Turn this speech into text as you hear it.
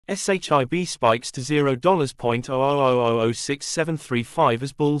SHIB spikes to $0.00006735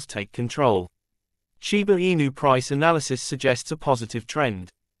 as bulls take control. SHİBA INU price analysis suggests a positive trend.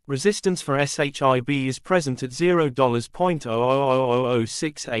 Resistance for SHIB is present at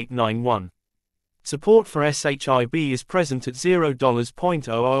 $0.00006891. Support for SHIB is present at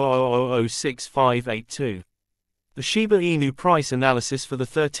 $0.00006582. The SHİBA INU price analysis for the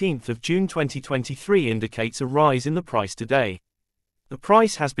 13th of June 2023 indicates a rise in the price today. The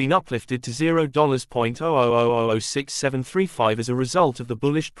price has been uplifted to $0.00006735 as a result of the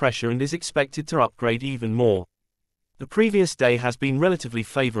bullish pressure and is expected to upgrade even more. The previous day has been relatively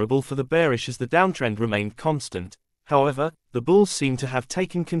favorable for the bearish as the downtrend remained constant. However, the bulls seem to have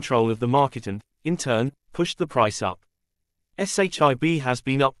taken control of the market and, in turn, pushed the price up. SHIB has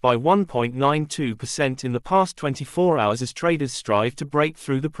been up by 1.92% in the past 24 hours as traders strive to break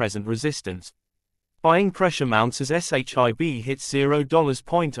through the present resistance. Buying pressure mounts as SHIB hits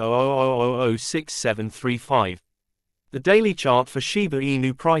 $0.00006735. The daily chart for SHİBA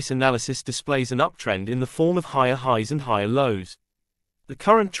INU price analysis displays an uptrend in the form of higher highs and higher lows. The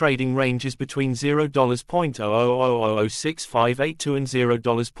current trading range is between $0.00006582 and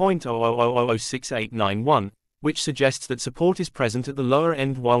 $0.00006891, which suggests that support is present at the lower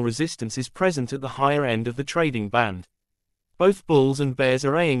end while resistance is present at the higher end of the trading band. Both bulls and bears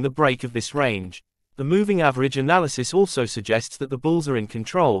are eyeing the break of this range. The moving average analysis also suggests that the bulls are in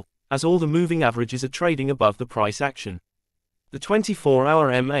control, as all the moving averages are trading above the price action. The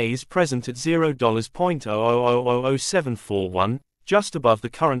 24-hour MA is present at $0.00000741, just above the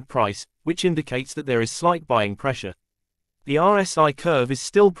current price, which indicates that there is slight buying pressure. The RSI curve is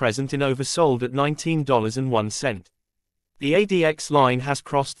still present in oversold at $19.01. The ADX line has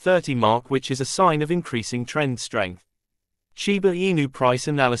crossed 30 mark, which is a sign of increasing trend strength. SHİBA INU price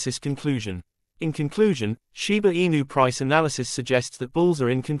analysis conclusion. In conclusion, SHİBA INU price analysis suggests that bulls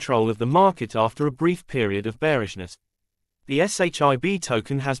are in control of the market after a brief period of bearishness. The SHIB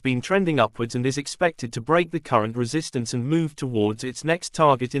token has been trending upwards and is expected to break the current resistance and move towards its next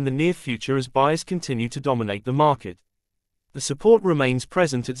target in the near future as buyers continue to dominate the market. The support remains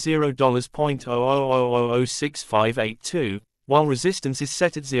present at $0.00006582, while resistance is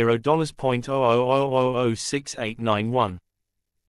set at $0.00006891.